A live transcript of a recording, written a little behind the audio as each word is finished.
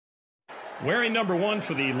Wearing number 1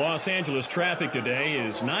 for the Los Angeles Traffic today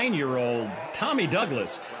is 9-year-old Tommy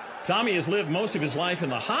Douglas. Tommy has lived most of his life in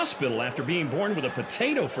the hospital after being born with a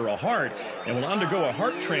potato for a heart and will undergo a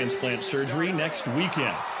heart transplant surgery next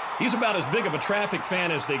weekend. He's about as big of a Traffic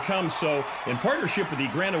fan as they come, so in partnership with the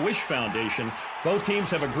Grant-A-Wish Foundation, both teams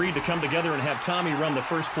have agreed to come together and have Tommy run the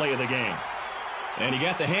first play of the game. And he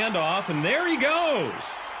got the handoff, and there he goes.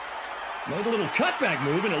 Made a little cutback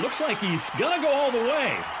move, and it looks like he's going to go all the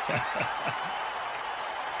way.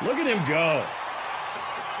 Look at him go.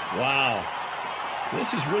 Wow.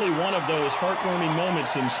 This is really one of those heartwarming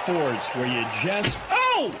moments in sports where you just...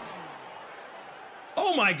 Oh!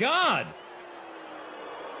 Oh, my God.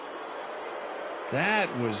 That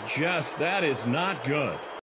is not good.